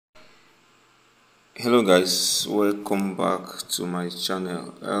Hello guys, welcome back to my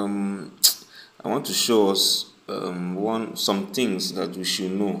channel. I want to show us some things that we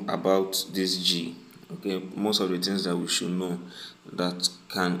should know about this G. Okay, most of the things that we should know that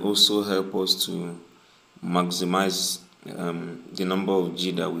can also help us to maximize the number of G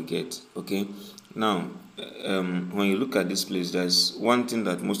that we get. Okay, now when you look at this place, there's one thing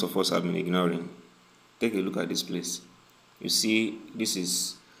that most of us have been ignoring. Take a look at this place. You see, this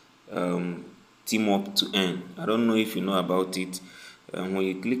is team up to earn. I don't know if you know about it. When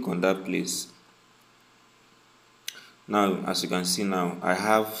you click on that place, now as you can see, now I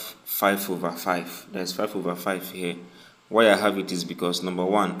have 5/5. There's 5/5 here. Why I have it is because number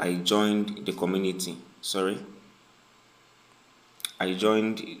one, I joined the community. I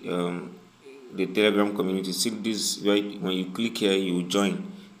joined the Telegram community. See this, right? When you click here, you join.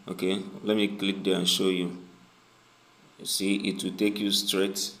 Okay, let me click there and show you. You see, it will take you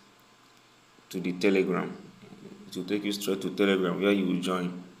straight to the Telegram. It will take you straight to Telegram where you will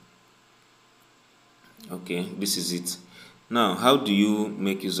join. Okay, this is it. Now, how do you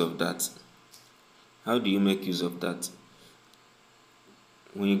make use of that? How do you make use of that?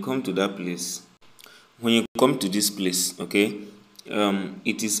 When you come to that place, when you come to this place, okay,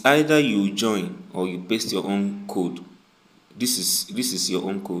 it is either you join or you paste your own code. This is your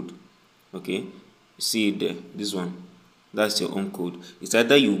own code. Okay, see it there, this one. That's your own code. It's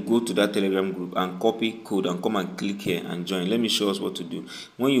either you go to that Telegram group and copy code and come and click here and join. Let me show us what to do.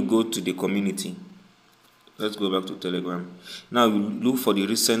 When you go to the community, let's go back to Telegram. Now you look for the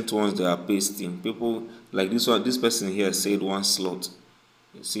recent ones that are pasting. People like this one. This person here said one slot.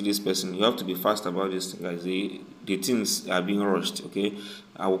 You see this person. You have to be fast about this, guys. The things are being rushed. Okay,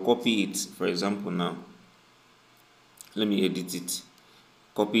 I will copy it. For example, now let me edit it.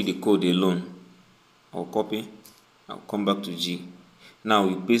 Copy the code alone. I'll copy. I'll come back to G. Now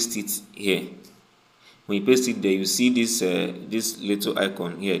we paste it here. When you paste it there, you see this this little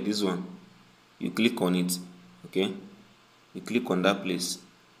icon here, this one. You click on it. Okay, you click on that place.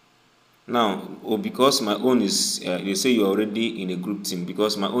 Now, because my own is they say you're already in a group team,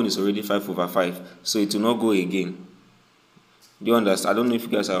 because my own is already 5/5, so it will not go again. Do you understand? I don't know if you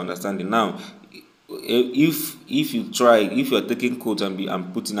guys are understanding. Now, if you try, if you're taking code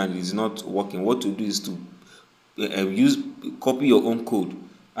and putting and it's not working, what to do is to copy your own code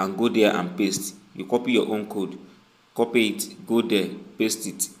and go there and paste. You copy your own code, copy it, go there, paste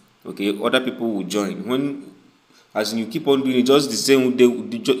it. Okay, other people will join. When as you keep on doing it, just the same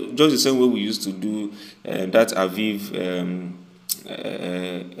way we used to do that Aviv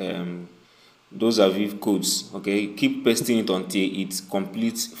those Aviv codes. Okay, keep pasting it until it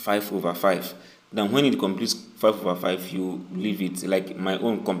completes 5/5. Then when it completes 5/5, you leave it. Like my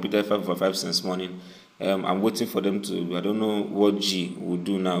own completed 5/5 since morning. I'm waiting for them to. I don't know what G will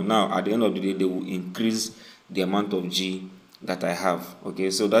do now. Now at the end of the day, they will increase the amount of G that I have.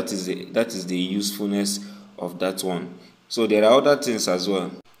 Okay, so that is the usefulness of that one. So there are other things as well.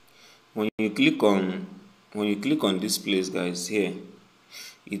 When you click on this place, guys, here,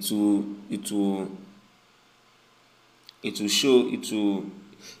 it will show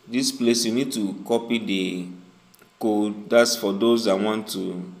this place. You need to copy the code. That's for those that want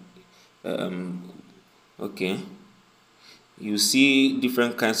to okay, you see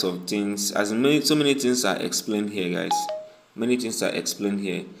different kinds of things. So many things are explained here, guys. Many things are explained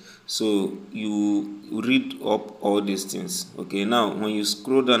here. So you read up all these things. Okay, now when you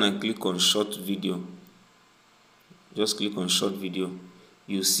scroll down and click on short video, just click on short video,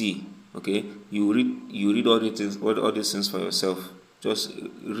 you see. Okay, you read all these things for yourself. Just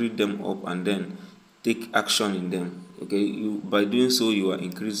read them up and then take action in them. Okay, by doing so, you are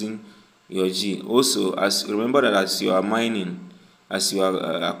increasing your G. Also, remember that as you are mining, as you are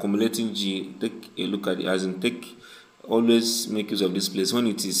accumulating G, take a look at it. Always make use of this place. When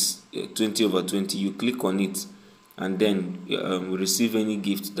it is 20/20, you click on it and then receive any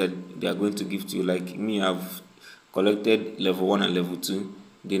gift that they are going to give to you. Like me, I've collected level 1 and level 2.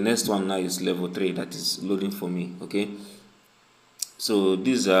 The next one now is level 3 that is loading for me. Okay, so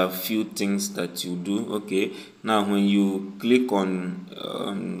these are a few things that you do. Okay, now when you click on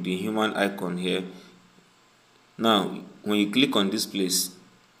the human icon here, now when you click on this place,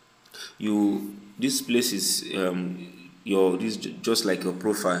 this place is this just like your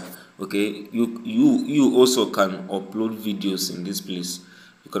profile. Okay, you also can upload videos in this place.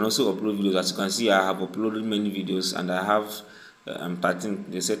 You can also upload videos. As you can see, I have uploaded many videos and I have 13.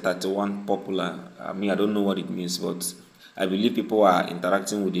 They say 31 popular. I mean, I don't know what it means, but I believe people are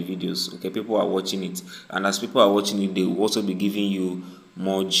interacting with the videos. Okay, people are watching it, and as people are watching it, they will also be giving you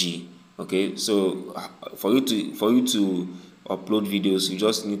more G. Okay, so for you to upload videos, you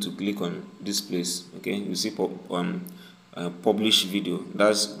just need to click on this place. Okay, you see publish video.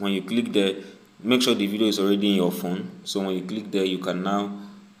 That's when you click there, make sure the video is already in your phone, so when you click there you can now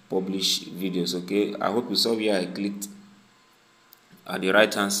publish videos. Okay, I hope you saw where I clicked at the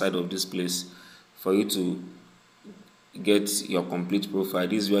right hand side of this place for you to get your complete profile.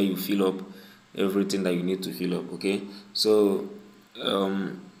 This is where you fill up everything that you need to fill up. Okay, so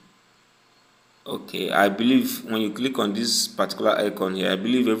okay, I believe when you click on this particular icon here, I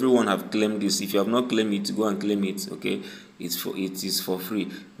believe everyone have claimed this. If you have not claimed it, go and claim it. Okay, it is for free.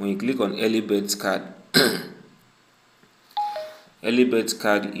 When you click on early bird card, early bird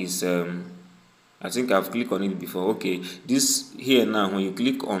card is I think I've clicked on it before. Okay, this here now, when you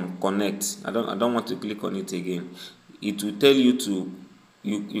click on connect, I don't want to click on it again. It will tell you to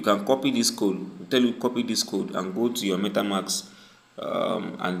you can copy this code. It will tell you copy this code and go to your MetaMask,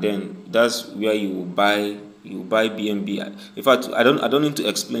 and then that's where you will buy BNB. In fact, I don't need to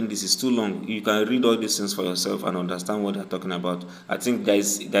explain this, it's too long. You can read all these things for yourself and understand what they're talking about. I think there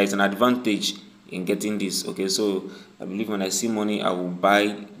is an advantage in getting this. Okay, so I believe when I see money, I will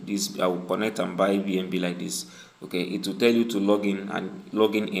buy this, I will connect and buy BNB like this. Okay, it will tell you to log in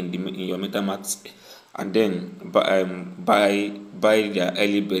in your MetaMask, and then buy the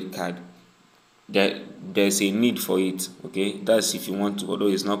early bird card. There's a need for it. Okay, that's if you want to, although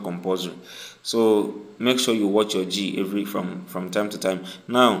it's not compulsory. So make sure you watch your G from time to time.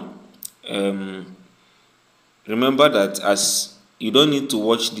 Now remember that as you don't need to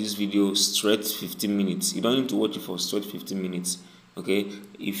watch this video straight 15 minutes. You don't need to watch it for straight 15 minutes. Okay,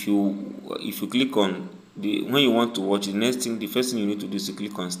 if you click on when you want to watch, the first thing you need to do is to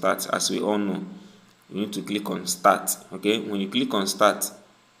click on start. As we all know, you need to click on start. Okay, when you click on start,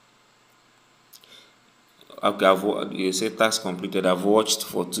 okay, you say task completed. I've watched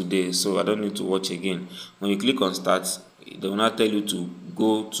for today, so I don't need to watch again. When you click on start, they will not tell you to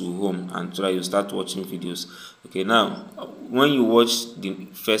go to home and try you start watching videos. Okay, now when you watch the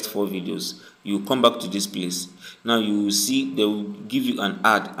first 4 videos, you come back to this place. Now you will see they will give you an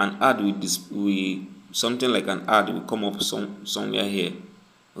ad with this, with something like an ad will come up somewhere here.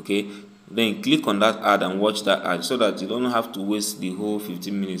 Okay, then click on that ad and watch that ad, so that you don't have to waste the whole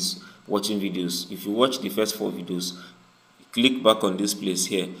 15 minutes watching videos. If you watch the first 4 videos, click back on this place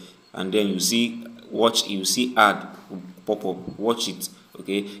here, and then you see ad pop up. Watch it.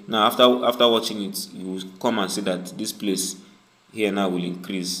 Okay, now after watching it, you will come and see that this place here now will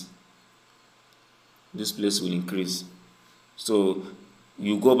increase. This place will increase. So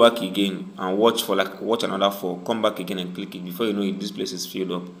you go back again and watch another 4, come back again and click it. Before you know it, this place is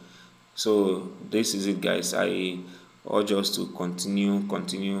filled up. So this is it, guys. I urge us to continue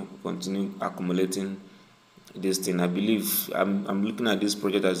accumulating this thing. I believe I'm looking at this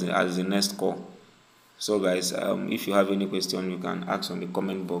project as the next call. So guys, if you have any question, you can ask on the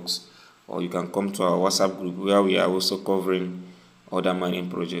comment box, or you can come to our WhatsApp group where we are also covering other mining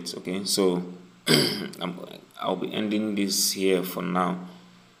projects. Okay, so I'll be ending this here for now.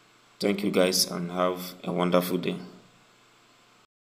 Thank you guys, and have a wonderful day.